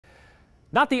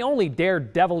Not the only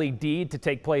daredevil-y deed to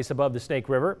take place above the Snake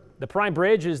River. The Perrine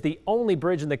Bridge is the only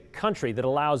bridge in the country that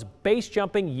allows base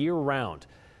jumping year-round.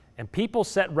 And people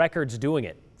set records doing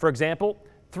it. For example,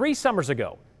 3 summers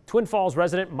ago, Twin Falls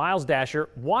resident Miles Daisher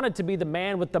wanted to be the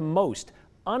man with the most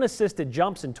unassisted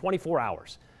jumps in 24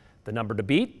 hours. The number to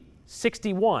beat?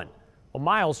 61. Well,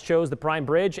 Miles chose the Perrine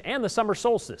Bridge and the summer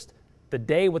solstice, the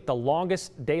day with the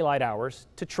longest daylight hours,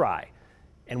 to try.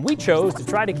 And we chose to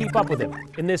try to keep up with him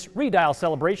in this Redial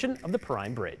celebration of the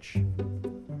Perrine Bridge.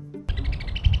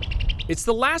 It's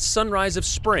the last sunrise of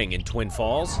spring in Twin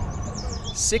Falls,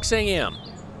 6 a.m.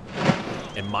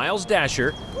 And Miles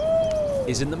Daisher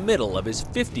is in the middle of his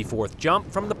 54th jump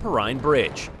from the Perrine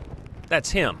Bridge. That's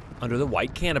him under the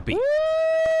white canopy.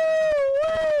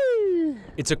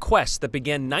 It's a quest that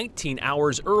began 19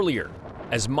 hours earlier,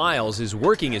 as Miles is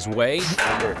working his way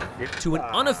to an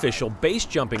unofficial base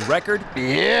jumping record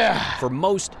for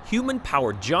most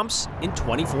human-powered jumps in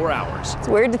 24 hours. It's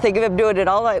weird to think of him doing it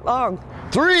all night long.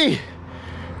 3,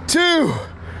 2,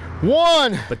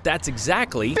 1. But that's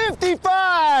exactly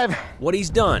 55. what he's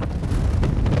done.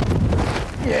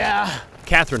 Yeah.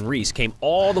 Catherine Reese came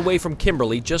all the way from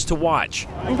Kimberly just to watch.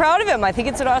 I'm proud of him. I think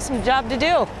it's an awesome job to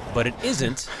do. But it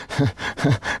isn't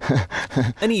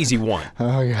an easy one.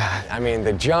 Oh, God. I mean,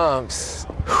 the jumps,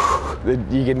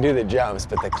 you can do the jumps,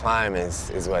 but the climb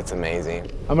is what's amazing.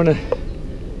 I'm gonna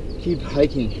keep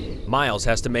hiking. Miles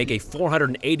has to make a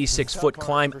 486-foot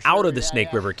climb out of the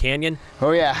Snake River Canyon.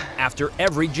 Oh, yeah. After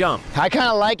every jump. I kind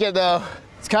of like it, though.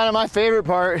 It's kind of my favorite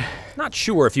part. Not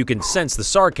sure if you can sense the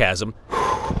sarcasm,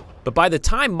 but by the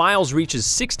time Miles reaches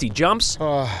 60 jumps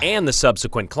and the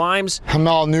subsequent climbs, I'm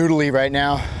all noodly right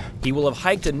now. he will have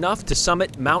hiked enough to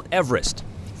summit Mount Everest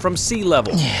from sea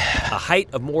level, a height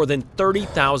of more than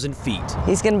 30,000 feet.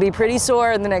 He's going to be pretty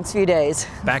sore in the next few days.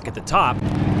 Back at the top,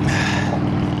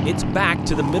 it's back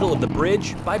to the middle of the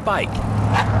bridge by bike,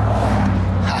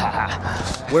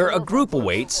 where a group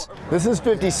awaits. This is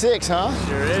 56, huh?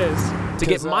 Sure is. To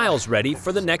get Miles ready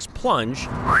for the next plunge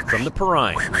from the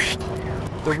Perrine.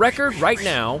 The record right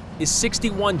now is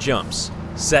 61 jumps,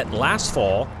 set last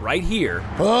fall right here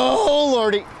Oh,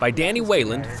 Lordy. by Danny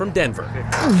Wayland from Denver.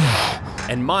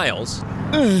 And Miles,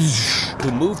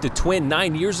 who moved to Twin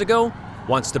 9 years ago,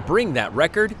 wants to bring that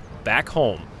record back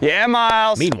home. Yeah,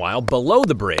 Miles. Meanwhile, below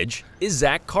the bridge is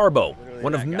Zach Carbo,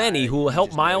 one of many who will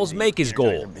help Miles make his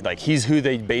goal. Like, he's who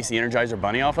they base the Energizer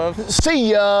Bunny off of?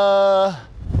 See ya.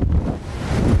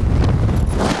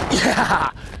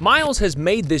 Yeah. Miles has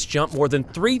made this jump more than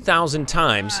 3,000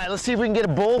 times All right, let's see if we can get a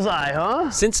bullseye,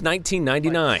 huh? since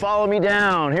 1999. Follow me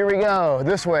down. Here we go.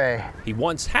 This way. He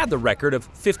once had the record of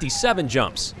 57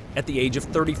 jumps at the age of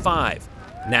 35.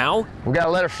 Now, We gotta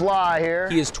let her fly here.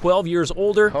 he is 12 years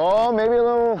older Oh, maybe a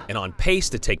little. and on pace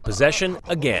to take possession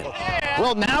again.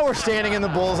 Well, now we're standing in the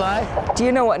bullseye. Do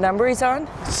you know what number he's on?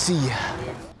 See ya.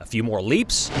 A few more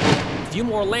leaps, a few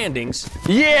more landings,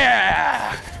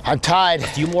 Yeah. I'm tied. a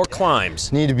few more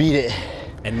climbs, Need to beat it.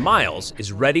 and Miles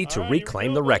is ready to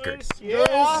reclaim the record.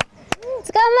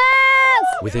 Let's go, Miles!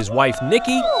 With his wife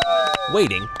Nikki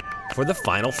waiting for the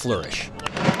final flourish.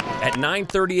 At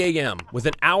 9:30 a.m., with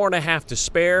an hour and a half to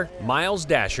spare, Miles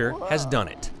Daisher has done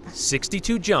it.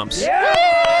 62 jumps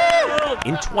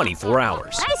in 24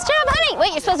 hours. Nice job, honey!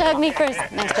 Wait, you're supposed to hug me first.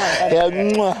 Nice job, buddy.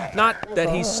 Yeah. Mwah. Not that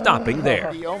he's stopping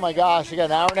there. Oh my gosh, we got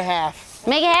an hour and a half.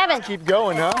 Make it happen. Keep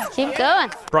going, huh? Keep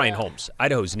going. Brian Holmes,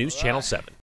 Idaho's News Channel 7.